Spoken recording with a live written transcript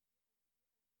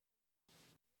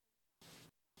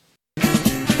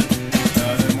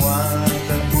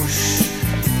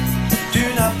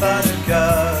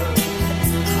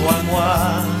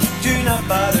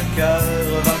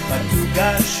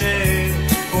toucher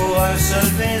pour un seul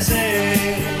baiser.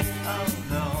 Oh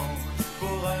non,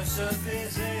 pour un seul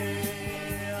baiser.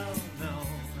 Oh non,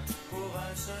 pour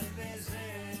un seul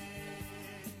baiser.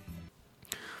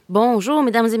 Bonjour,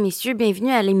 mesdames et messieurs,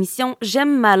 bienvenue à l'émission «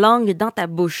 J'aime ma langue dans ta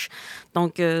bouche ».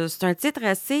 Donc, c'est un titre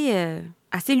assez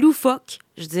loufoque,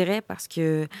 je dirais, parce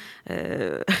que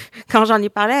quand j'en ai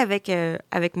parlé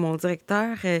avec mon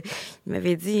directeur, il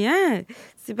m'avait dit « Hein,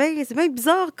 c'est bien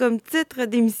bizarre comme titre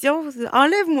d'émission,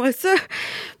 enlève-moi ça ».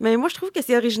 Mais moi, je trouve que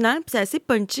c'est original, puis c'est assez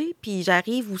punché, puis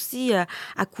j'arrive aussi à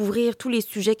couvrir tous les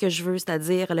sujets que je veux,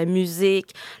 c'est-à-dire la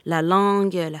musique, la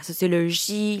langue, la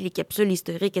sociologie, les capsules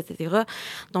historiques, etc.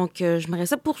 Donc, j'aimerais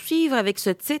ça poursuivre avec ce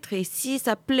titre, et si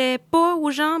ça plaît pas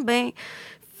aux gens, ben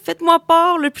faites-moi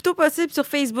part le plus tôt possible sur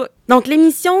Facebook. Donc,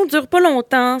 l'émission dure pas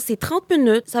longtemps, c'est 30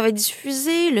 minutes. Ça va être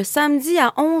diffusé le samedi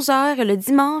à 11h et le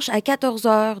dimanche à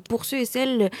 14h. Pour ceux et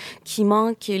celles qui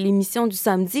manquent l'émission du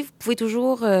samedi, vous pouvez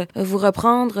toujours vous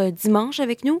reprendre dimanche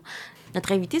avec nous.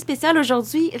 Notre invité spécial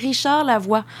aujourd'hui, Richard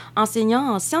Lavoie,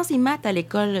 enseignant en sciences et maths à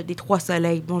l'École des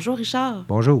Trois-Soleils. Bonjour, Richard.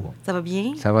 Bonjour. Ça va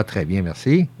bien? Ça va très bien,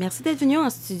 merci. Merci d'être venu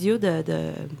en studio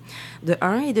de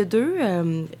 1 et de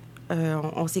 2.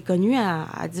 On s'est connus à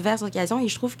diverses occasions et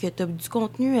je trouve que tu as du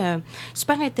contenu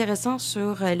super intéressant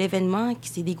sur l'événement qui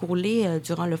s'est déroulé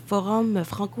durant le Forum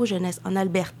Franco-Jeunesse en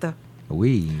Alberta.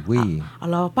 Oui.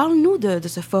 Alors, parle-nous de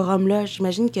ce forum-là.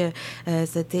 J'imagine que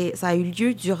ça a eu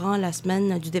lieu durant la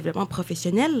semaine du développement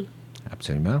professionnel.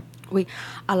 Absolument. Oui.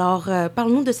 Alors,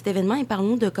 parle-nous de cet événement et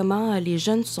parle-nous de comment les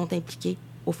jeunes se sont impliqués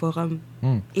au forum.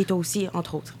 Et toi aussi,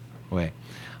 entre autres. Oui.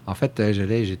 En fait,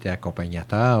 j'étais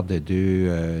accompagnateur de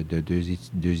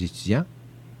deux étudiants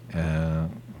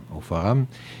au forum.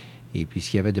 Et puis, ce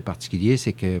qu'il y avait de particulier,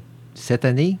 c'est que cette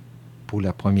année, pour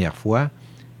la première fois,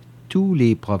 tous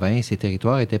les provinces et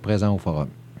territoires étaient présents au forum.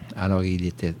 Alors, ils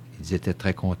étaient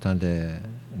très contents de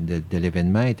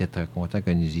l'événement, ils étaient très contents que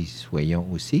nous y soyons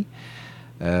aussi.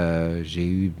 J'ai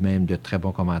eu même de très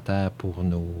bons commentaires pour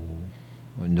nos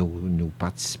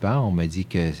participants. On m'a dit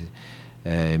que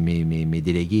mes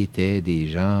délégués étaient des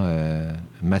gens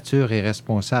matures et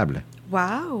responsables.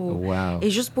 Wow! Wow! Et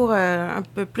juste pour un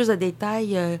peu plus de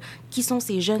détails, qui sont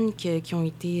ces jeunes qui ont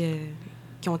été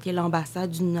l'ambassade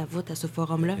du Nunavut à ce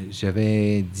forum-là?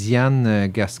 J'avais Diane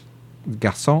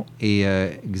Garçon et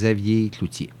Xavier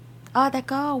Cloutier. Ah,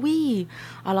 d'accord, oui!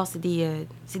 Alors, c'est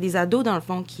des ados, dans le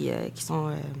fond, qui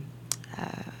sont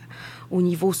au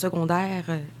niveau secondaire.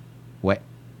 Oui.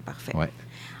 Parfait. Ouais.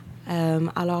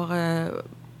 Alors,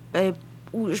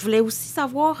 je voulais aussi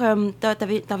savoir, tu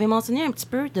avais mentionné un petit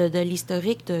peu de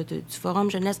l'historique du Forum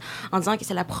Jeunesse en disant que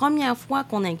c'est la première fois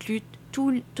qu'on inclut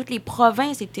toutes les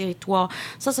provinces et territoires.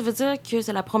 Ça veut dire que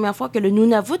c'est la première fois que le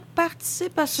Nunavut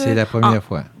participe à ce... C'est la première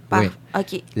fois, oui.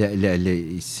 OK.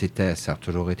 Ça a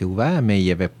toujours été ouvert, mais il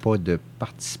n'y avait pas de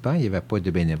participants, il n'y avait pas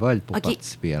de bénévoles pour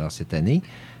participer. Alors, cette année,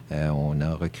 on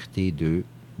a recruté deux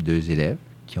élèves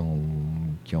qui ont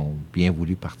bien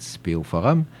voulu participer au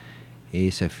forum. Et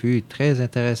ça fut très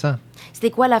intéressant.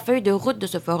 C'était quoi la feuille de route de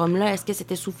ce forum-là? Est-ce que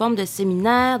c'était sous forme de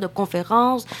séminaires, de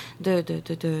conférences,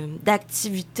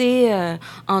 d'activités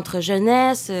entre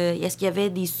jeunesse? Est-ce qu'il y avait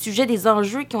des sujets, des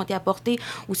enjeux qui ont été apportés?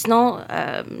 Ou sinon,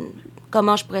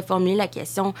 comment je pourrais formuler la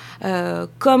question?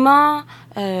 Comment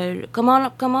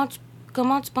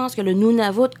tu penses que le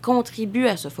Nunavut contribue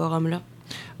à ce forum-là?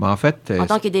 En fait... en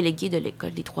tant que délégué de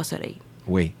l'École des Trois-Soleils.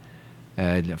 Oui.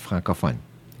 Le francophone.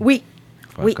 Oui.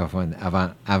 Francophone. Oui.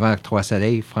 Avant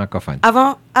Trois-Soleils, francophone.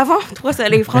 Avant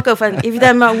Trois-Soleils, francophone,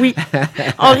 évidemment, oui.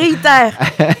 On réitère.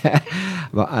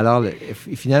 Bon, alors,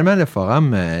 finalement, le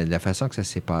forum, la façon que ça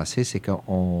s'est passé, c'est que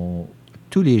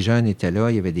tous les jeunes étaient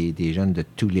là. Il y avait des jeunes de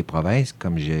toutes les provinces,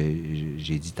 comme j'ai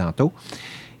dit tantôt.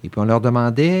 Et puis, on leur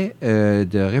demandait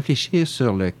de réfléchir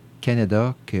sur le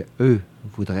Canada qu'eux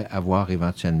voudraient avoir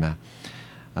éventuellement.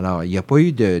 Alors, il n'y a pas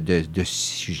eu de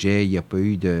sujet, il n'y a pas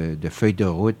eu de feuilles de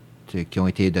route qui ont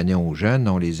été données aux jeunes.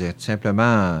 On les a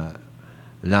simplement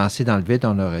lancés dans le vide.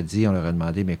 On leur a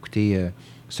demandé, mais écoutez,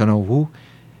 selon vous,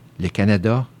 le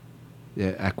Canada,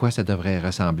 à quoi ça devrait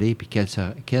ressembler, puis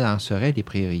quelles en seraient les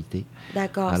priorités?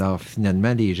 D'accord. Alors,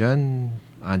 finalement, les jeunes,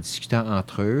 en discutant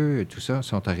entre eux, tout ça,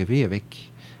 sont arrivés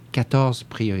avec 14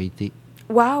 priorités.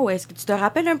 Wow! Est-ce que tu te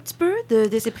rappelles un petit peu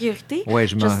de ces priorités? Oui,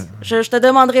 je te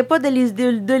demanderai pas de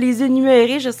les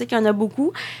énumérer, je sais qu'il y en a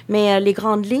beaucoup, mais les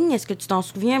grandes lignes, est-ce que tu t'en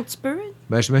souviens un petit peu?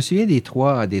 Bien, je me souviens des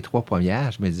trois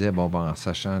premières. Je me disais, en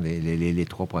sachant les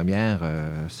trois premières,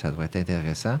 ça devrait être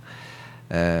intéressant.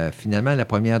 Finalement, la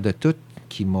première de toutes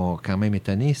qui m'a quand même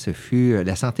étonné, ce fut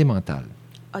la santé mentale.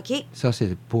 OK. Ça,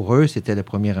 pour eux, c'était le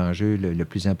premier enjeu le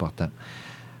plus important.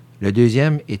 Le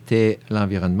deuxième était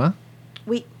l'environnement.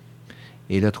 Oui.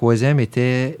 Et le troisième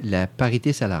était la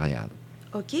parité salariale.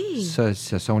 OK. Ça,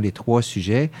 ce sont les 3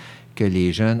 sujets que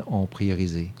les jeunes ont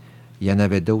priorisés. Il y en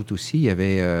avait d'autres aussi. Il y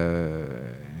avait,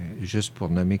 juste pour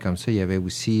nommer comme ça, il y avait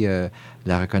aussi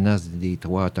la reconnaissance des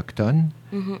droits autochtones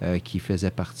qui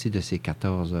faisait partie de ces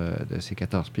 14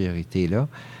 priorités-là.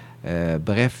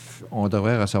 Bref, on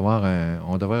devrait recevoir un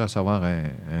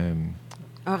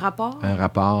rapport? Un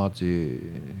rapport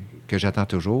que j'attends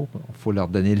toujours. Il faut leur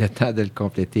donner le temps de le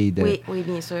compléter. Oui,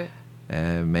 bien sûr.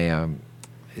 Mais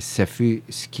ce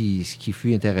qui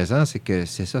fut intéressant, c'est que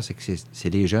c'est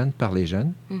les jeunes par les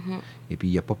jeunes. Et puis,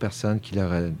 il n'y a pas personne qui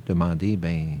leur a demandé,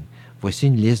 voici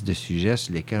une liste de sujets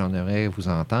sur lesquels on aimerait vous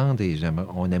entendre et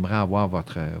on aimerait avoir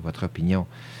votre opinion.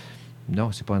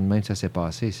 Non, c'est pas de même que ça s'est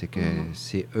passé. C'est que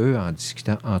c'est eux, en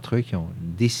discutant entre eux, qui ont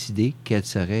décidé quels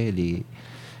seraient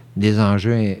les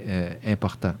enjeux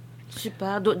importants.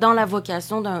 Super. Dans la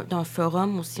vocation d'un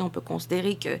forum aussi, on peut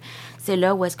considérer que c'est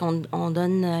là où est-ce qu'on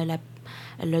donne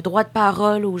le droit de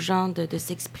parole aux gens de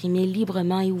s'exprimer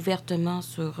librement et ouvertement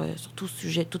sur tout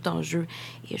sujet, tout enjeu.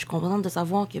 Et je suis contente de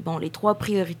savoir que, les 3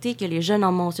 priorités que les jeunes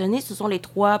ont mentionnées, ce sont les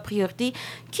 3 priorités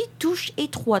qui touchent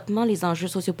étroitement les enjeux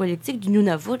sociopolitiques du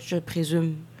Nunavut, je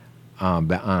présume. En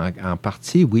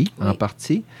partie, oui. En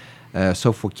partie.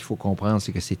 Sauf qu'il faut comprendre,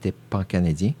 c'est que c'était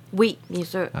pan-canadien. Oui, bien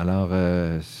sûr. Alors,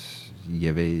 il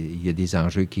y a des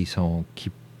enjeux qui sont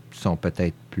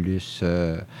peut-être plus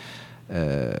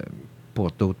pour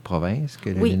d'autres provinces que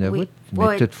le Nunavut.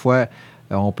 Mais toutefois,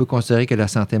 on peut considérer que la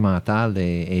santé mentale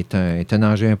est un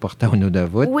enjeu important au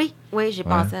Nunavut. Oui, j'ai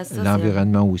pensé à ça.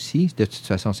 L'environnement aussi. De toute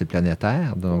façon, c'est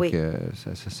planétaire, donc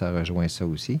ça rejoint ça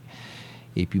aussi.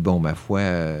 Et puis, ma foi,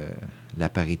 la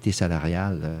parité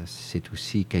salariale, c'est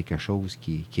aussi quelque chose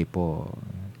qui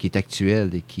est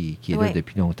actuel et qui est là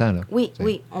depuis longtemps. Là. Oui,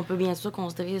 on peut bien sûr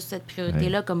considérer cette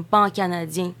priorité-là comme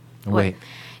pan-canadien. Oui.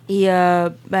 Et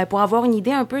pour avoir une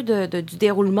idée un peu du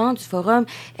déroulement du forum,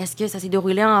 est-ce que ça s'est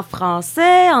déroulé en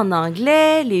français, en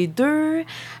anglais, les deux,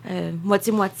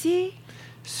 moitié-moitié?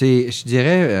 Je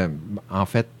dirais, en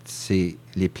fait, c'est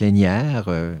les plénières,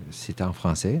 c'est en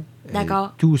français.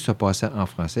 D'accord. Tout se passait en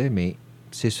français, mais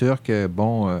c'est sûr que,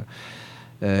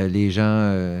 les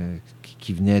gens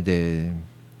qui venaient des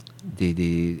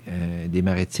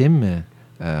maritimes,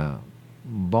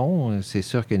 c'est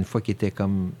sûr qu'une fois qu'ils étaient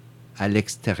comme à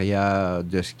l'extérieur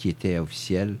de ce qui était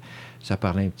officiel, ça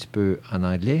parlait un petit peu en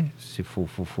anglais. Il faut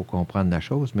comprendre la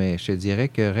chose, mais je te dirais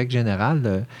que, règle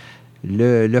générale,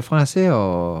 le français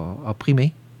a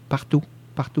primé partout.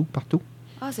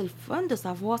 Ah, c'est le fun de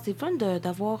savoir. C'est le fun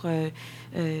d'avoir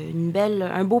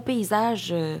un beau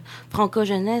paysage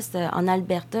franco-jeunesse en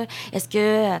Alberta. Est-ce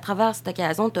que à travers cette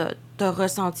occasion, tu as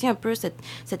ressenti un peu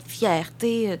cette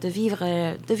fierté de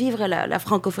vivre la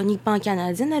francophonie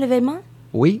pan-canadienne à l'événement?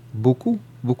 Oui, beaucoup.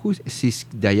 C'est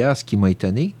d'ailleurs ce qui m'a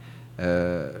étonné.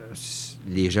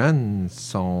 Les jeunes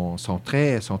sont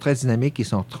très dynamiques et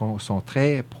sont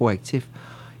très proactifs.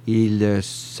 Ils ne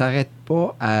s'arrêtent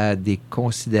pas à des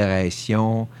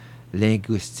considérations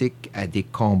linguistiques, à des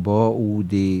combats ou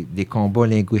des combats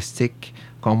linguistiques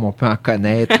comme on peut en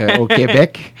connaître au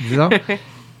Québec, disons.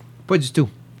 Pas du tout.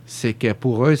 C'est que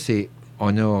pour eux,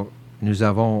 nous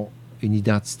avons une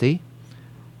identité,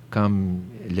 comme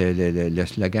le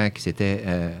slogan qui c'était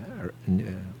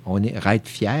on est être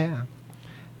fiers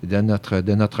de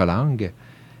notre langue.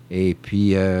 Et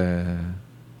puis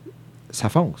ça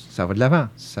fonce, ça va de l'avant.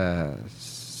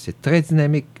 C'est très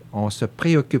dynamique. On ne se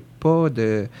préoccupe pas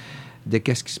de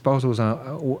qu'est-ce qui se passe aux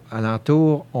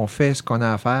alentours. On fait ce qu'on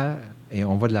a à faire et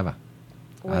on va de l'avant.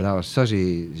 Oui. Alors ça,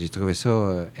 j'ai trouvé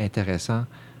ça intéressant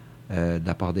de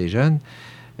la part des jeunes.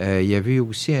 Il y avait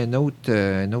aussi un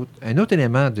autre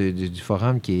élément du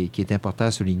forum qui est important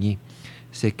à souligner.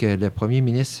 C'est que le premier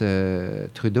ministre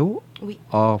Trudeau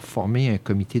a formé un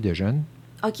comité de jeunes.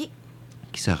 OK.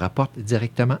 Qui se rapporte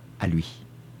directement à lui.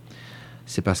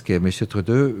 C'est parce que M.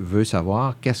 Trudeau veut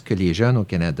savoir qu'est-ce que les jeunes au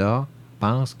Canada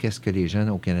pensent, qu'est-ce que les jeunes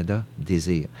au Canada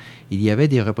désirent. Il y avait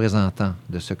des représentants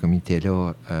de ce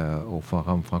comité-là au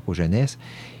Forum Franco-Jeunesse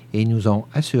et ils nous ont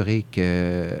assuré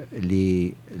que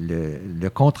le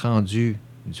compte-rendu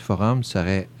du forum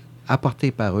serait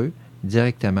apporté par eux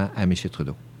directement à M.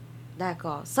 Trudeau.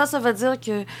 D'accord. Ça veut dire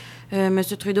que M.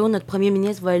 Trudeau, notre premier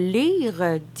ministre, va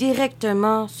lire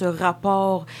directement ce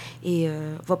rapport et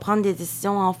va prendre des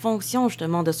décisions en fonction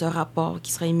justement de ce rapport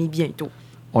qui sera émis bientôt.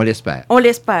 On l'espère. On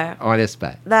l'espère. On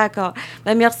l'espère. D'accord.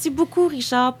 Merci beaucoup,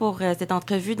 Richard, pour cette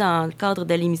entrevue dans le cadre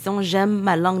de l'émission « J'aime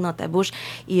ma langue dans ta bouche ».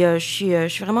 Et je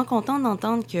suis vraiment contente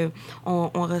d'entendre qu'on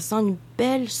ressent une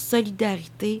belle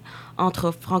solidarité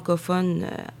entre francophones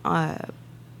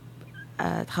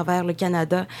à travers le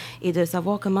Canada et de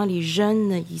savoir comment les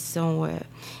jeunes,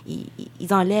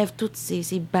 ils enlèvent toutes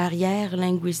ces barrières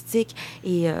linguistiques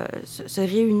et se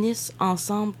réunissent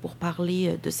ensemble pour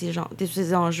parler de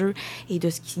ces enjeux et de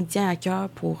ce qui tient à cœur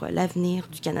pour l'avenir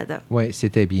du Canada. Oui,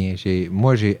 c'était bien.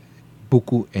 Moi, j'ai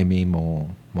beaucoup aimé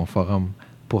mon forum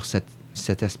pour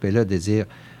cet aspect-là de dire,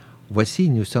 voici,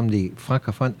 nous sommes des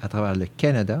francophones à travers le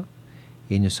Canada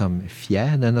et nous sommes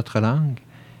fiers de notre langue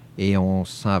et on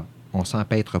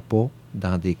s'empêtre pas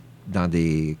dans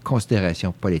des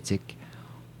considérations politiques.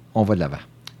 On va de l'avant.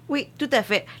 Oui, tout à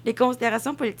fait. Les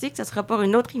considérations politiques, ça sera pour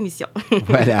une autre émission.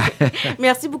 Voilà.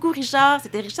 Merci beaucoup, Richard.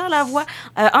 C'était Richard Lavoie,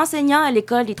 enseignant à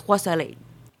l'École des Trois-Soleils.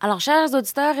 Alors, chers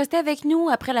auditeurs, restez avec nous.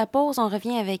 Après la pause, on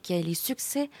revient avec les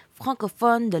succès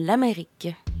francophones de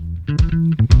l'Amérique.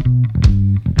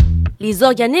 Les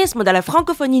organismes de la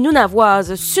francophonie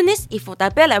nunavoise s'unissent et font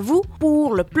appel à vous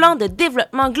pour le plan de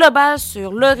développement global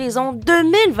sur l'horizon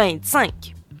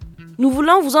 2025. Nous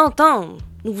voulons vous entendre.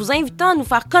 Nous vous invitons à nous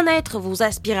faire connaître vos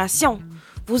aspirations,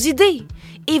 vos idées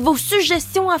et vos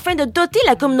suggestions afin de doter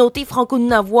la communauté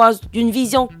franco-nunavoise d'une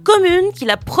vision commune qui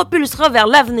la propulsera vers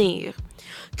l'avenir.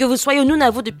 Que vous soyez au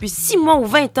Nunavo depuis 6 mois ou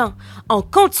 20 ans, en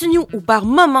continu ou par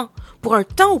moment, pour un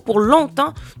temps ou pour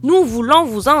longtemps, nous voulons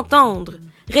vous entendre.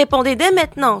 Répondez dès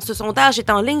maintenant. Ce sondage est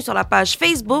en ligne sur la page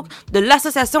Facebook de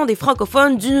l'Association des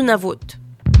francophones du Nunavut.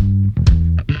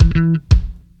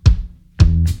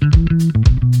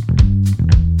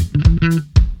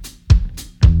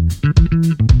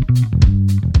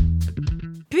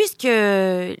 Puisque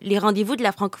les rendez-vous de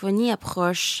la francophonie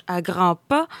approchent à grands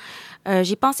pas,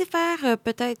 j'ai pensé faire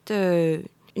peut-être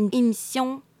une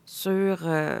émission sur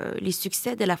les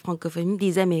succès de la francophonie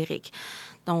des Amériques.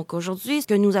 Donc aujourd'hui, ce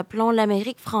que nous appelons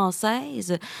l'Amérique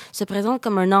française se présente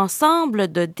comme un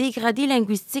ensemble de dégradés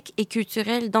linguistiques et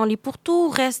culturels dont les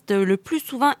pourtours restent le plus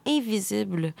souvent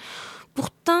invisibles.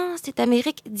 Pourtant, cette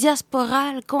Amérique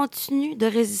diasporale continue de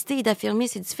résister et d'affirmer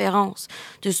ses différences,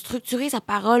 de structurer sa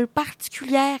parole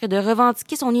particulière et de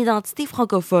revendiquer son identité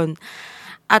francophone.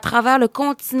 À travers le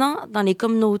continent, dans les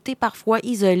communautés parfois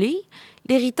isolées,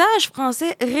 l'héritage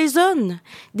français résonne,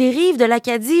 des rives de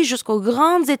l'Acadie jusqu'aux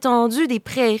grandes étendues des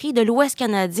prairies de l'Ouest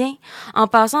canadien, en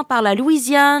passant par la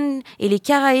Louisiane et les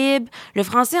Caraïbes. Le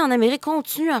français en Amérique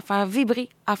continue à faire vibrer,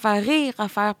 à faire rire, à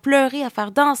faire pleurer, à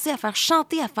faire danser, à faire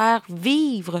chanter, à faire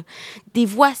vivre. Des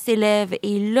voix s'élèvent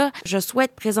et là, je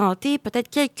souhaite présenter peut-être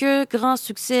quelques grands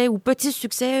succès ou petits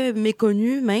succès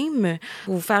méconnus même,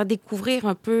 pour vous faire découvrir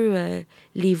un peu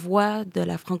les voix de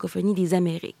la francophonie des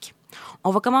Amériques.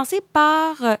 On va commencer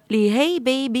par les Hey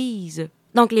Babies.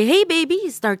 Donc, les Hey Babies,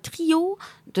 c'est un trio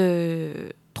de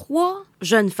 3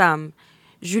 jeunes femmes.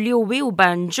 Julie Aubé au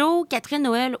banjo, Catherine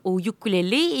Noël au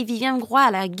ukulélé et Viviane Groix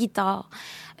à la guitare.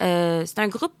 C'est un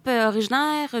groupe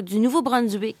originaire du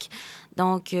Nouveau-Brunswick.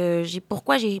 Donc,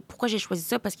 pourquoi j'ai choisi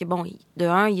ça? Parce que, bon, de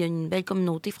un, il y a une belle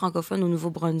communauté francophone au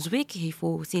Nouveau-Brunswick.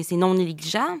 C'est non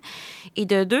négligeable. Et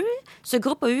de deux, ce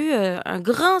groupe a eu un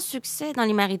grand succès dans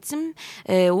les maritimes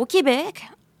au Québec,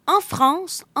 en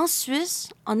France, en Suisse,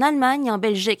 en Allemagne et en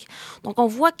Belgique. Donc, on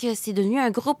voit que c'est devenu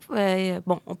un groupe,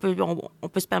 on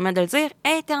peut se permettre de le dire,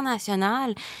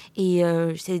 international. Et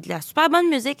c'est de la super bonne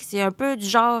musique. C'est un peu du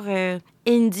genre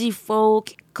indie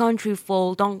folk, country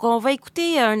folk. Donc, on va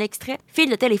écouter un extrait, Fil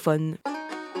de téléphone.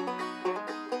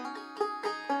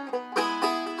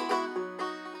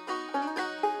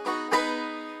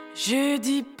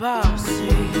 Jeudi passé,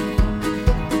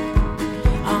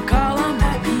 encore la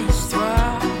même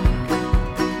histoire.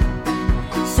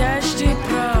 Ça, je t'ai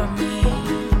promis,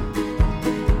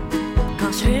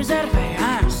 quand je réservais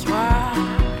un soir.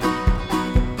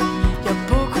 Y'a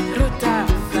beaucoup de route à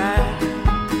faire,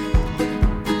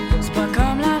 c'est pas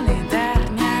comme l'année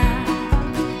dernière.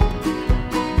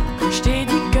 Quand je t'ai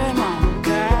dit que mon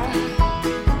cœur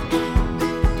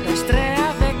resterait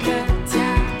avec le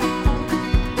tien.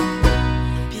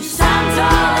 Puis ça me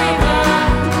t'arrivera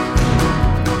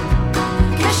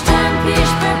que je t'aime puis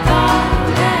je peux pas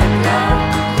être là.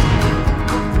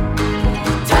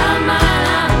 T'as mal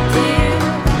à dire,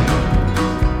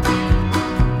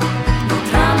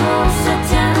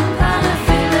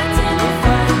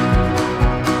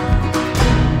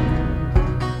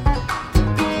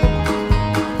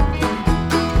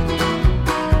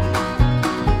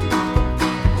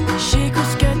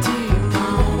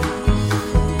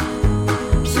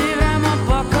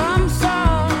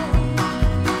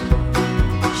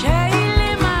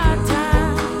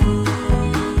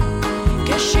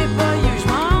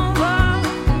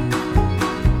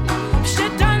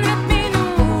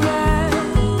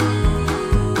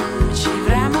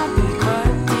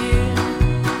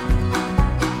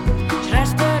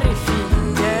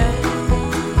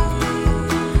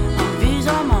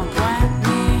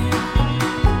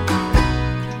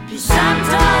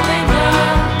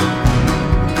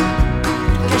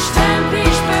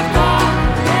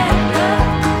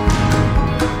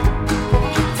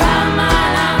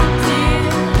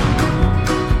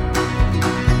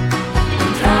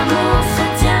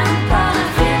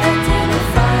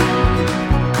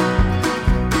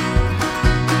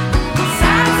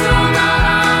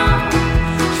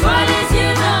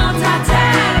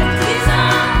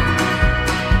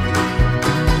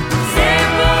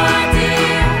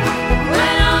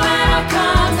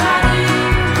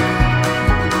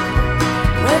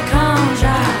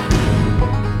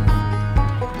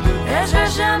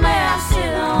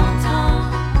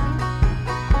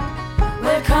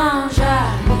 change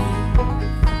rien.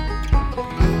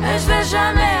 Et je vais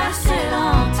jamais assez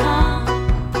longtemps.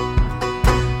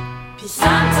 Puis ça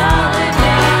me tendrait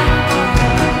bien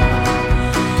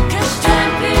que je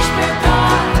t'aime puis je peux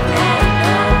pas être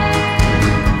là.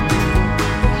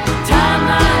 Ta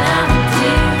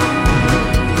maladie,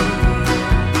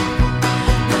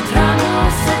 notre amour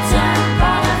se tient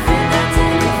par un fil de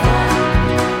téléphone.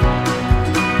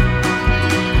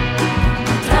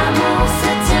 Notre amour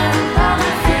se tient par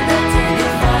un fil de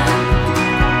téléphone.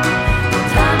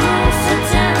 Notre amour se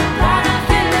tient par un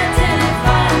fil de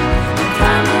téléphone. Notre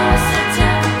amour se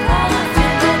tient par un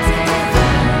fil de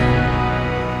téléphone.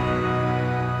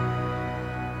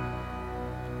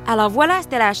 Alors voilà,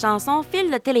 c'était la chanson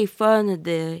Fil de téléphone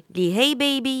de les Hey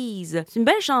Babies. C'est une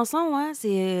belle chanson, hein?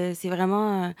 C'est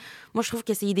vraiment... moi, je trouve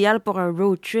que c'est idéal pour un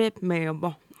road trip, mais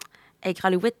bon, avec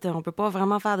Hollywood, on peut pas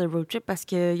vraiment faire de road trip parce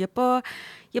qu'il y a pas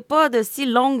de si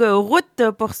longue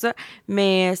route pour ça.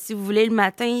 Mais si vous voulez le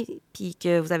matin puis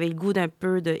que vous avez le goût d'un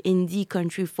peu de indie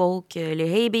country folk, les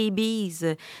Hey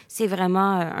Babies, c'est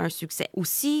vraiment un succès.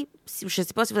 Aussi, je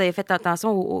sais pas si vous avez fait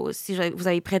attention, si vous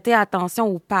avez prêté attention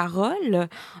aux paroles,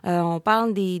 on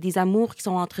parle des amours qui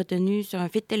sont entretenus sur un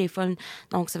fil de téléphone.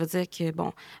 Donc, ça veut dire que,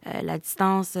 bon, la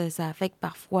distance, ça affecte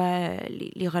parfois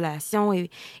les relations et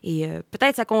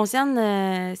peut-être ça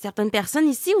concerne certaines personnes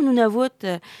ici au Nunavut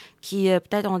qui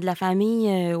peut-être ont de la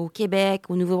famille au Québec,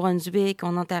 au Nouveau-Brunswick,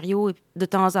 en Ontario, et de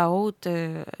temps à autre,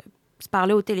 se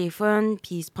parler au téléphone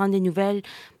puis se prendre des nouvelles,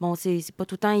 bon, c'est pas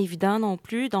tout le temps évident non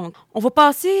plus. Donc, on va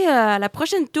passer à la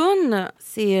prochaine toune.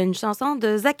 C'est une chanson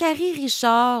de Zachary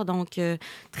Richard, donc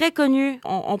très connu.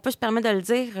 On peut se permettre de le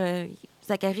dire.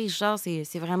 Zachary Richard,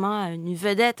 c'est vraiment une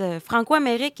vedette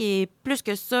franco-amérique et plus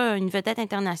que ça, une vedette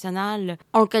internationale.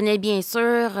 On le connaît bien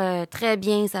sûr, très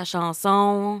bien sa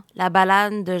chanson, la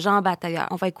ballade de Jean Batailleur.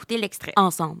 On va écouter l'extrait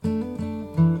ensemble.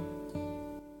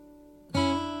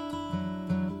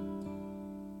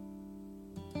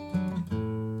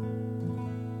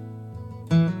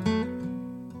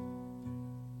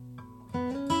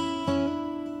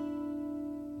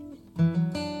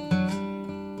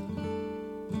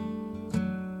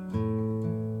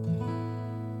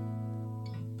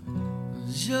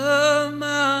 Je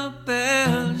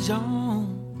m'appelle Jean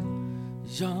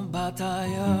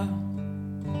Batailleur.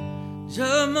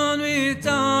 Je m'ennuie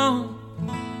tant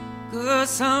que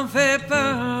ça me fait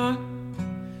peur.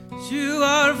 Je suis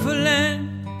orphelin,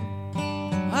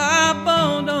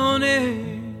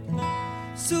 abandonné.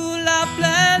 Sous la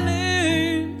pleine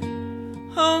lune,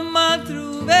 on m'a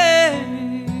trouvé.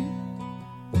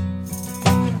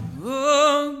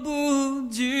 Au bout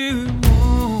du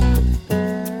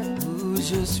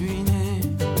je suis né,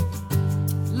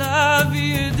 la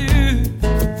vie est dure,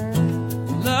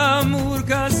 l'amour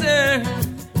cassé,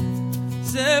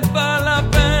 c'est pas la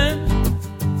peine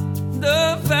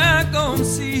de faire comme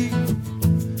si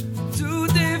tout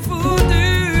est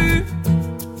foutu,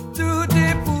 tout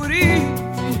est pourri,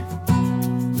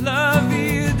 la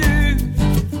vie est dure,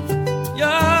 y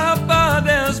a pas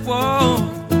d'espoir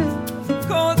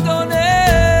quand on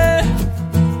est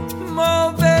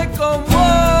mauvais comme moi.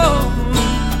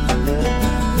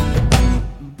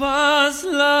 Passe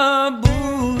la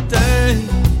bouteille,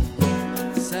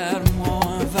 serre-moi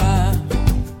un verre.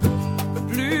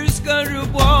 Plus que je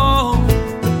bois,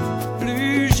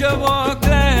 plus je vois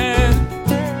clair.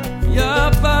 Y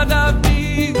a pas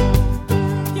d'avenir,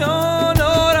 y en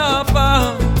aura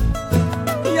pas.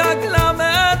 Y a que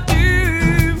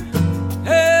l'amertume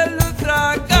et le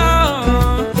tracas.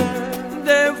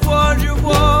 Des fois je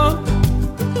vois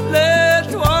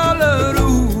l'étoile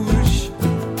rouge.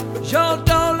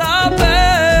 J'entends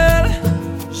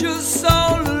je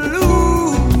sens le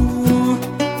loup.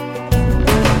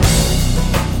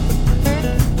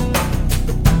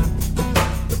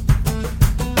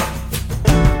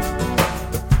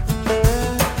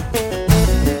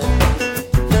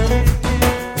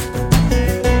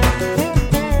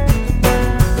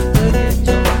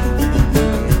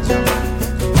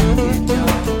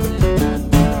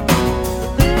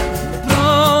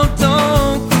 Prends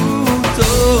ton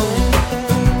couteau,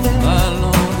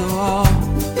 allons dehors.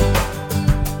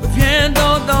 Viens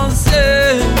donc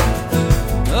danser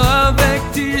avec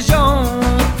tes gens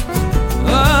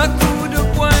à coups de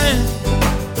poing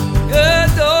et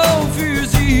de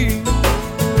fusil.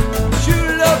 Je suis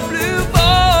le plus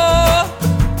beau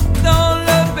dans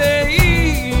le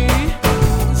pays.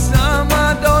 Ça m'a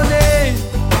donné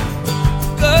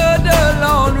que de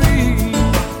l'ennui,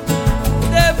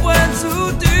 des points de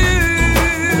suture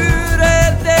et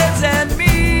des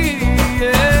ennemis.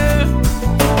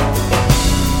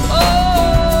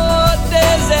 Oh,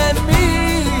 des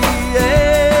ennemis,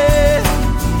 yeah.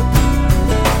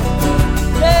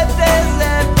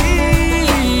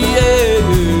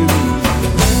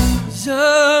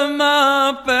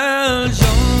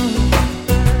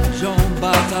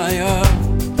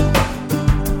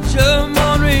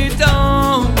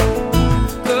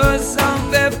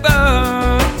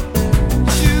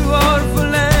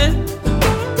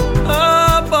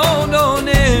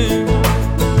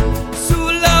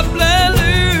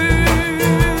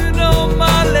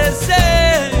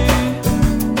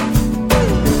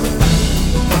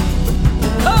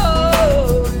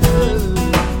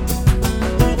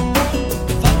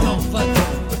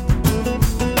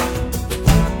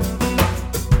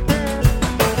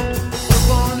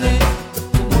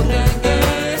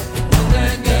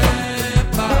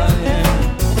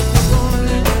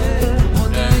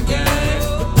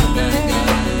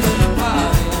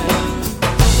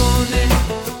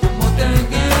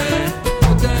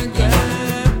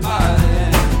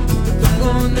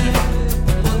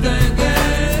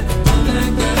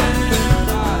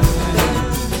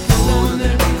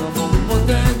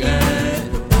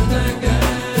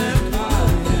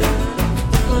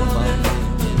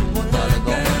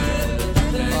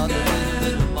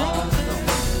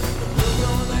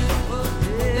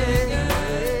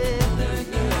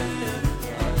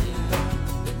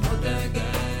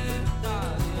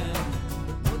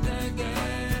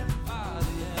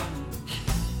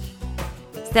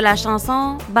 C'était la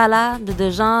chanson « Ballade de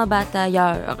Jean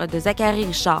Batailleur » de Zachary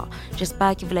Richard.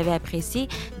 J'espère que vous l'avez apprécié.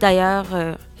 D'ailleurs,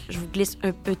 je vous glisse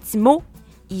un petit mot.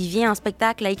 Il vient en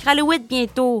spectacle à Écran-le-Huit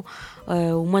bientôt,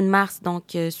 au mois de mars.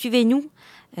 Donc, suivez-nous.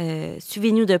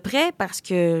 Suivez-nous de près parce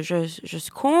que je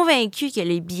suis convaincue que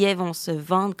les billets vont se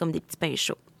vendre comme des petits pains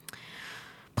chauds.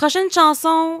 Prochaine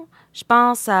chanson, je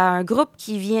pense à un groupe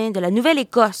qui vient de la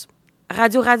Nouvelle-Écosse,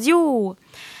 Radio Radio.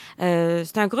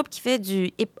 C'est un groupe qui fait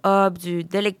du hip-hop,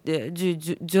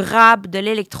 du rap, de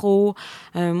l'électro.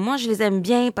 Moi, je les aime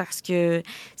bien parce que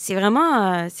c'est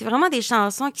vraiment des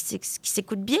chansons qui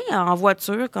s'écoutent bien en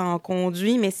voiture quand on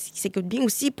conduit, mais qui s'écoutent bien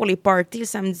aussi pour les parties le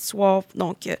samedi soir.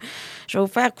 Donc, je vais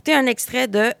vous faire écouter un extrait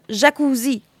de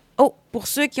Jacuzzi. Oh, pour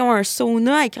ceux qui ont un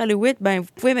sauna à Écran-le-Huit, ben vous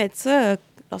pouvez mettre ça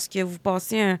lorsque vous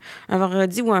passez un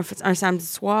vendredi ou un samedi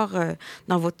soir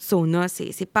dans votre sauna.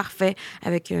 C'est parfait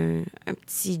avec un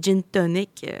petit gin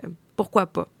tonic. Pourquoi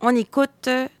pas? On écoute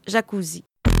Jacuzzi.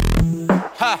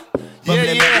 Ha!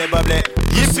 Yeah, yeah.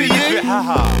 Yippee,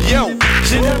 yo,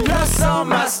 j'ai de la place en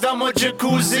masse dans mon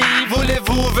jacuzzi.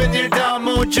 Voulez-vous venir dans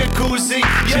mon jacuzzi?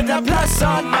 Y'a de la place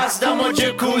en masse dans mon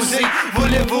jacuzzi.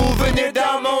 Voulez-vous venir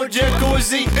dans mon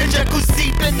jacuzzi? Un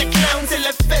jacuzzi plein de clowns, c'est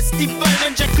le festival.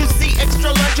 Un jacuzzi extra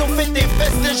large, on fait des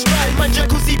festes de cheval. Ma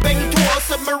jacuzzi baigne-toi,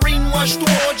 submarine wash-toi.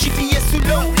 GPS sous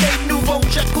l'eau, les nouveaux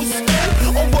jacuzzi.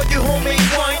 On boit du homemade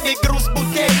wine, des grosses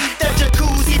bouteilles. Ta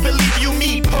jacuzzi, believe you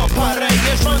me, pas pareil.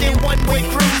 J'en ai one-way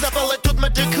cruise, appelle toute ma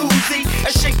jacuzzi. À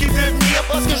chaque qui veut venir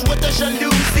parce que je vois ta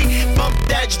jalousie. Bump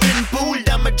that, j'fais une poule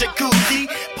dans ma jacuzzi.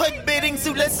 Pas de bedding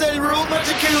sous la seule rule, ma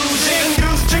jacuzzi. J'ai une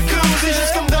grosse jacuzzi,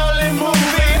 juste comme dans les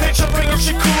movies. Make sure bring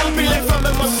she cool, puis les femmes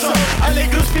aiment ça. Elle est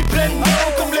grosse puis pleine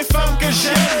d'eau, comme les femmes que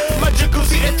j'aime. Ma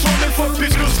jacuzzi est 3000 fois plus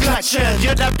grosse que la tienne.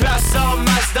 Y'a de la place en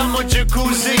masse dans mon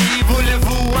jacuzzi.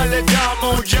 Voulez-vous aller dans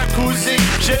mon jacuzzi?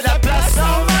 J'ai de la place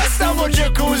en masse dans mon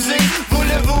jacuzzi.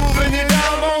 Voulez-vous venir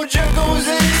dans mon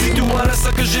jacuzzi? C'est tout voilà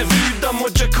ça que j'ai vu dans mon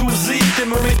jacuzzi. Des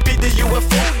mermaids pis des UFO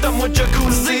dans mon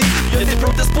jacuzzi. Y'a des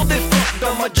protestes pour des fuck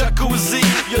dans mon jacuzzi.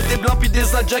 Y'a des blancs pis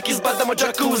des indiens qui se battent dans mon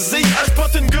jacuzzi. Ah,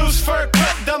 j'porte une goose fur cup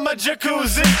dans ma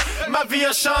jacuzzi. Ma vie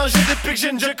a changé depuis que j'ai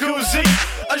une jacuzzi.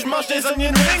 Ah, j'mange des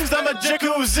onion rings dans ma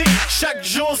jacuzzi. Chaque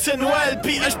jour c'est Noël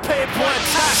pis j'paye point de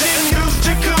taxe. J'ai une goose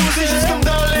jacuzzi juste comme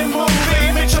dans les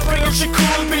movies. Make sure bring she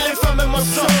cool pis les femmes aiment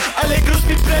ça. Elle est grosse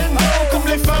pis pleine d'eau comme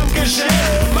les femmes que j'aime.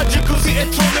 Ma jacuzzi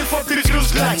est 3000 fois plus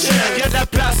grosse que la tienne. Y'a de la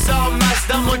place en masse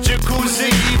dans mon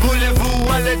jacuzzi.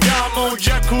 Voulez-vous aller dans mon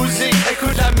jacuzzi?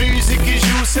 Écoute la musique qui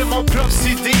joue, c'est mon propre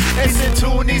CD. Et c'est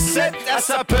Tony 7, elle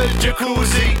s'appelle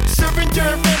Jacuzzi. Surfing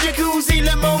turf en jacuzzi,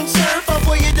 le monde surf.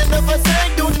 Envoyé de 9 à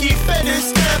 5, d'autres qui fait du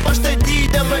scam. Moi j'te dis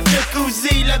dans ma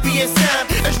jacuzzi, la vie est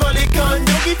simple. J'vends les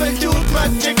condos qui fait toute ma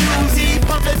jacuzzi.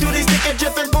 Pamphlet tous les stickers,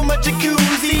 j'appelle pour ma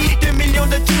jacuzzi. 2 millions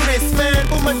de touristes, man,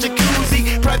 pour ma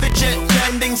jacuzzi. Private jet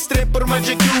landing strip pour ma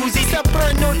jacuzzi. Ça prend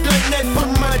une autre planète pour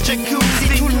ma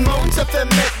jacuzzi. Tout le monde se fait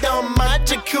mettre dans ma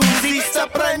jacuzzi. Ça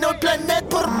prend une autre planète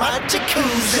pour ma jacuzzi.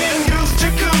 J'ai une grosse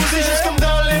jacuzzi, juste comme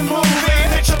dans les movies.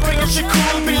 Make sure bring she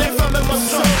cool, puis les femmes aiment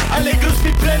ça. Elle est grosse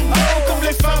puis pleine d'eau comme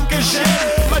les femmes que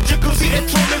j'aime. Ma jacuzzi est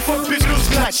 3000 fois plus grosse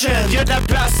que la tienne. Y'a de la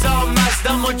place en masse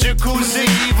dans mon jacuzzi.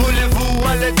 Voulez-vous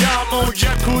aller dans mon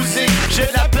jacuzzi? J'ai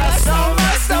de la place en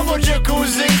masse dans mon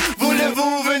jacuzzi.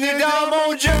 Voulez-vous venir dans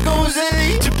mon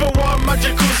jacuzzi? Tu peux voir ma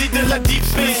jacuzzi de la Deep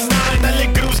Space Nine. Elle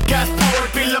est grosse, gas power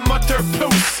puis le moteur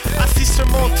pousse. Assis sur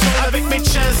mon trône avec mes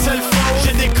chains cell phone.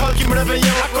 J'ai des calls qui me réveillent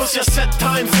à cause y'a 7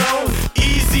 time zone.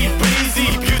 Easy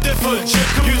breezy, beautiful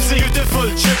jacuzzi. Beautiful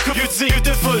jacuzzi,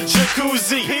 beautiful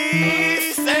jacuzzi.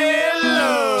 Peace and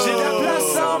love. J'ai de la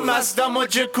place en masse dans mon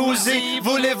jacuzzi.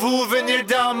 Voulez-vous venir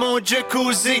dans mon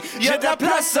jacuzzi? Y'a de la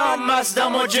place en masse dans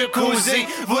mon jacuzzi.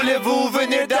 Voulez-vous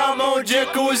venir dans mon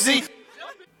jacuzzi?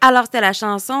 Alors, c'était la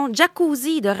chanson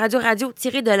Jacuzzi de Radio Radio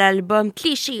tirée de l'album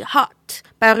Cliché Hot,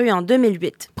 paru en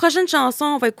 2008. Prochaine chanson,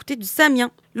 on va écouter du Samian.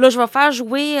 Là, je vais faire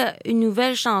jouer une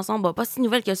nouvelle chanson, bon, pas si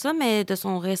nouvelle que ça, mais de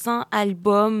son récent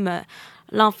album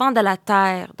L'Enfant de la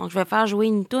Terre. Donc, je vais faire jouer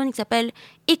une tune qui s'appelle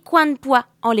Équane-Pois.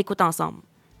 On l'écoute ensemble.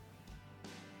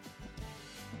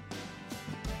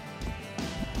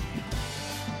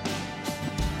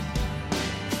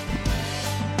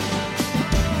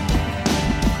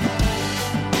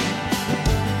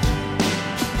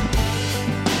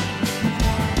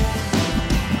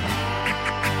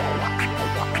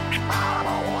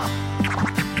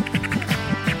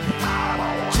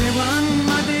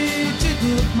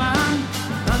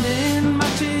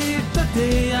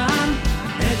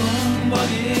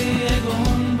 Egon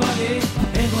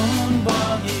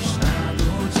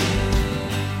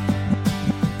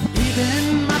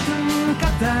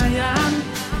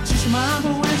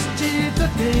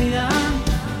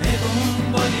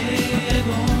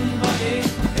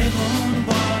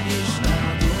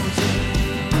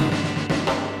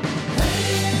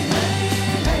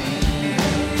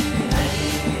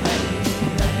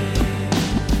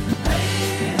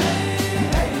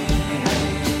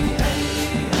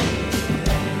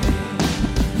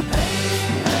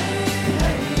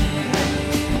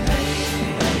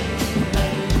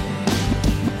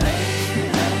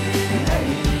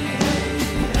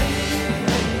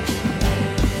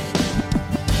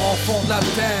Enfants de la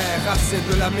terre, racés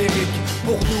de l'Amérique.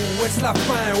 Pour nous, est-ce la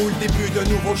fin ou le début d'un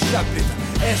nouveau chapitre?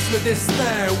 Est-ce le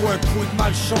destin ou un coup de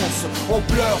malchance? On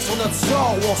pleure sur notre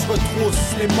sort ou on se retrousse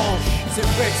les manches? C'est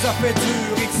vrai que ça fait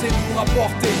dur et que c'est lourd à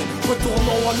porter.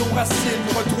 Retournons à nos racines,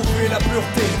 retrouver la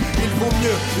pureté. Il vaut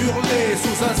mieux hurler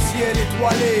sous un ciel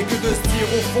étoilé que de se dire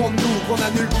au fond de nous qu'on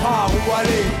a nulle part où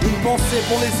aller. Une pensée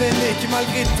pour les aînés qui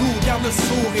malgré tout gardent le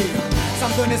sourire. Ça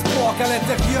me donne espoir qu'à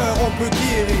l'intérieur on peut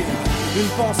guérir. Une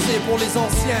pensée pour les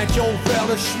anciens qui ont ouvert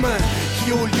le chemin,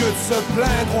 qui au lieu de se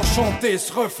plaindre ont chanté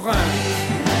ce refrain.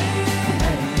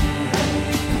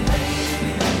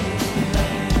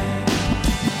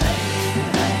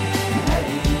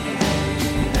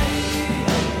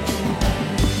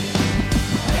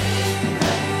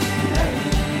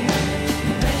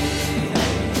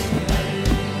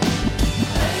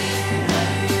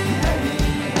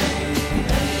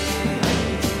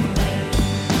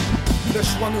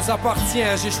 Nous appartient,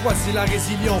 j'ai choisi la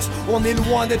résilience. On est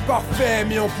loin d'être parfait,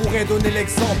 mais on pourrait donner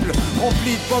l'exemple.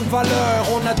 Rempli de bonnes valeurs,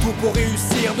 on a tout pour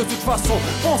réussir. De toute façon,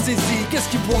 pensez-y, qu'est-ce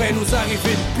qui pourrait nous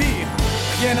arriver de pire?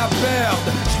 Rien à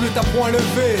perdre, je lutte à point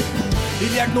levé.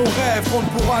 Il y a que nos rêves qu'on ne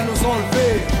pourra nous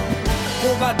enlever.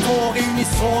 Combattons,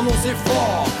 réunissons nos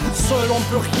efforts. Seul on ne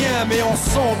peut rien, mais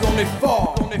ensemble on est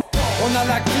fort. On a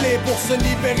la clé pour se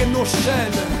libérer de nos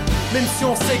chaînes. Même si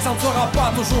on sait que ça ne sera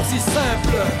pas toujours si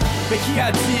simple. Mais qui a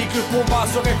dit que le combat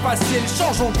serait facile?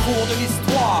 Changeons le cours de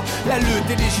l'histoire, la lutte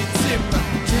est légitime.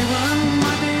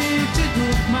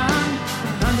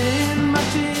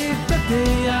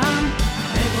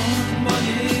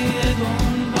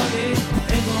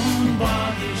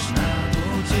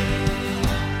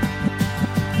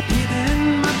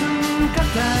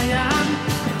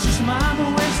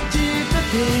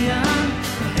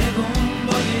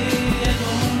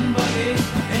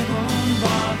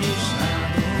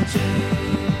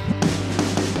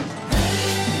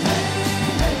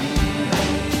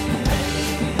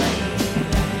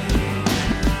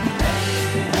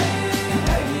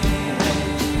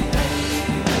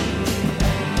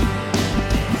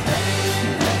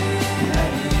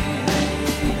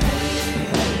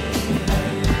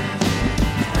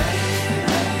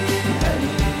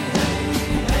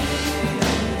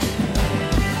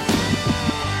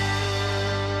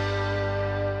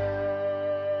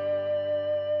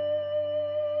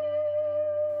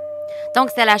 Donc,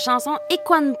 c'est la chanson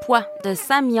Équanpoix de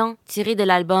Samian, tirée de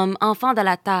l'album Enfant de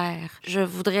la Terre. Je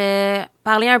voudrais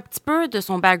parler un petit peu de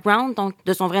son background, donc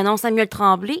de son vrai nom Samuel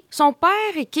Tremblay. Son père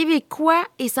est québécois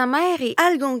et sa mère est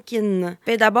algonquine.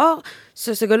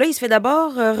 Ce gars-là, il se fait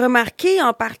d'abord remarquer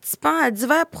en participant à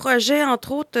divers projets,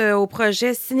 entre autres au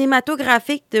projet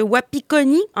cinématographique de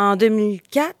Wapikoni en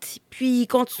 2004. Puis il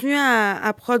continue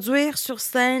à produire sur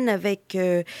scène avec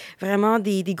vraiment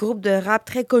des groupes de rap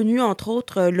très connus, entre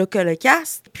autres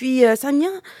Locolocast. Puis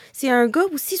Samian, c'est un gars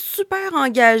aussi super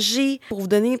engagé. Pour vous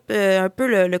donner un peu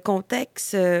le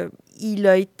contexte, il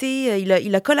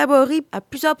a collaboré à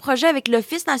plusieurs projets avec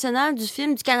l'Office national du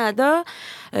film du Canada,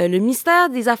 le ministère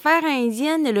des Affaires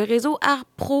indiennes et le réseau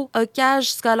ARPRO,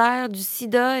 Hocage scolaire du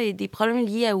sida et des problèmes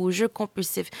liés aux jeux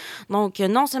compulsifs. Donc,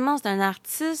 non seulement c'est un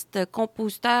artiste,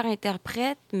 compositeur,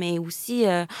 interprète, mais aussi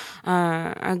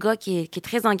un gars qui est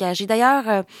très engagé.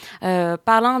 D'ailleurs,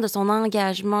 parlant de son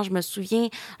engagement, je me souviens,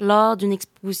 lors d'une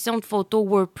exposition de photos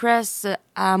WordPress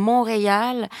à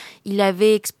Montréal, il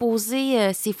avait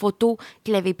exposé ses photos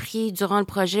qu'il avait prises durant le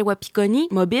projet Wapikoni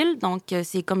mobile. Donc,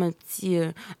 c'est comme un petit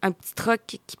truck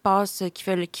qui passe, qui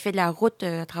fait de la route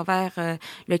à travers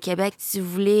le Québec. Si vous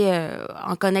voulez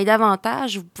en connaître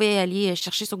davantage, vous pouvez aller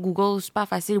chercher sur Google, super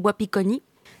facile, Wapikoni.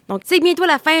 Donc, c'est bientôt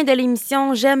la fin de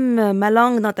l'émission J'aime ma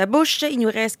langue dans ta bouche. Il nous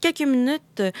reste quelques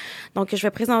minutes. Donc, je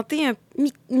vais présenter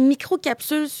une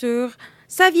micro-capsule sur «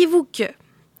 Saviez-vous que ?»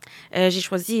 J'ai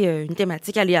choisi une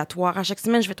thématique aléatoire. À chaque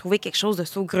semaine, je vais trouver quelque chose de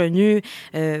saugrenu,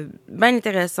 bien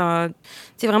intéressant.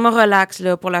 C'est vraiment relax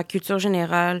là, pour la culture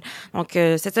générale. Donc,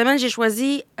 cette semaine, j'ai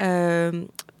choisi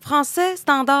français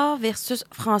standard versus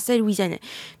français louisianais.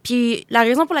 Puis, la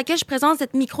raison pour laquelle je présente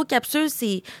cette micro-capsule,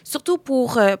 c'est surtout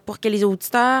pour que les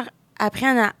auditeurs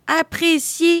apprennent à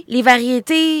apprécier les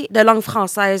variétés de langue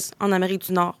française en Amérique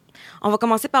du Nord. On va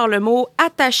commencer par le mot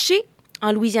attaché.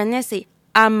 En louisianais, c'est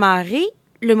amarré.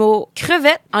 Le mot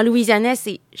crevette. En louisianais,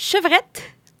 c'est chevrette.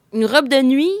 Une robe de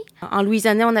nuit. En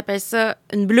louisianais, on appelle ça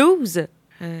une blouse.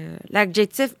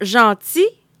 L'adjectif gentil.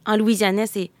 En louisianais,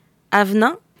 c'est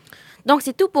avenant. Donc,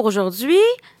 c'est tout pour aujourd'hui.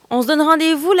 On se donne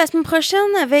rendez-vous la semaine prochaine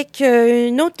avec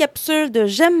une autre capsule de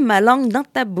J'aime ma langue dans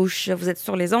ta bouche. Vous êtes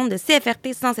sur les ondes de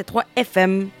CFRT 107.3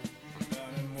 FM.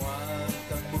 Donne-moi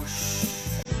ta bouche.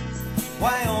 Ouais,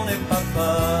 on n'est pas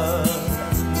peur.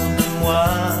 Donne-moi.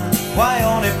 Ouais,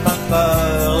 on n'est pas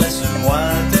peur. Laisse-moi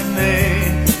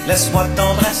t'aimer. Laisse-moi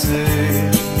t'embrasser.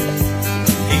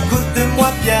 Écoute-moi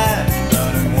bien.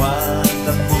 Donne-moi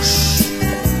ta bouche.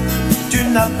 Tu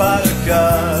n'as pas de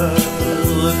cœur.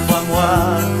 Crois-moi,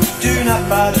 tu n'as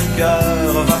pas de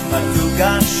cœur. Va pas tout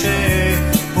gâcher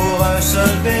pour un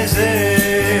seul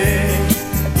baiser.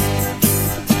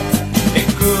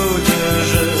 Écoute,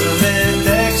 je vais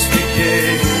t'expliquer,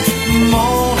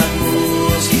 mon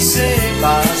amour, ce qui s'est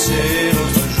passé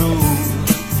l'autre jour,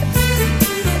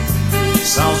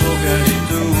 sans aucun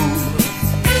détour.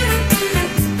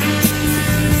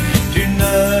 Tu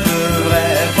ne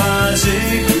devrais pas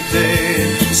écouter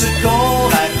ce qu'on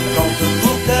raconte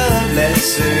pour te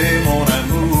blesser, mon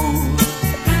amour.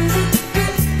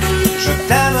 Je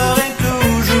t'aimerai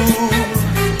toujours.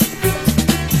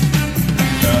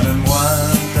 Donne-moi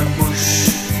ta bouche.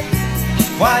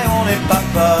 Ouais, on n'est pas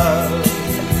peur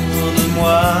de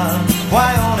moi.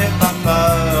 Ouais, on n'est pas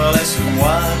peur.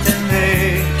 Laisse-moi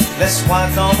t'aimer. Laisse-moi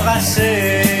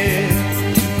t'embrasser.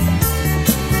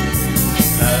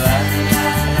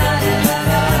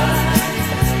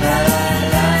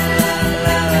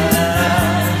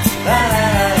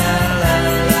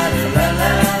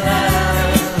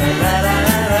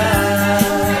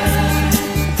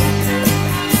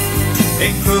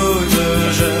 Écoute,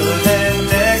 je vais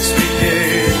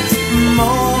t'expliquer,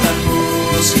 mon amour,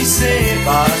 ce qui s'est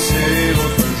passé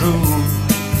l'autre jour,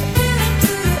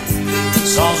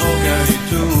 sans aucun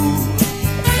détour.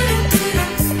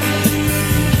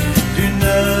 Tu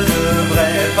ne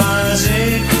devrais pas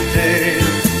écouter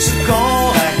ce qu'on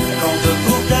raconte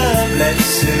pour te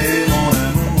blesser, mon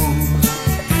amour.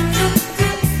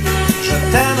 Je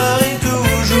t'aimerai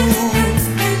toujours.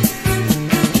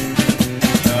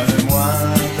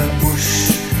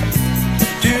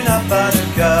 Pas de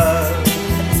cœur,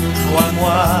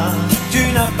 crois-moi, tu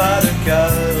n'as pas de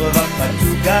cœur, va pas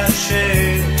tout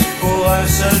gâcher pour un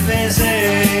seul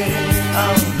baiser.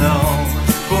 Oh non,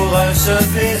 pour un seul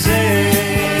baiser.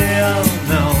 Oh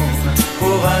non,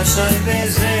 pour un seul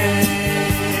baiser.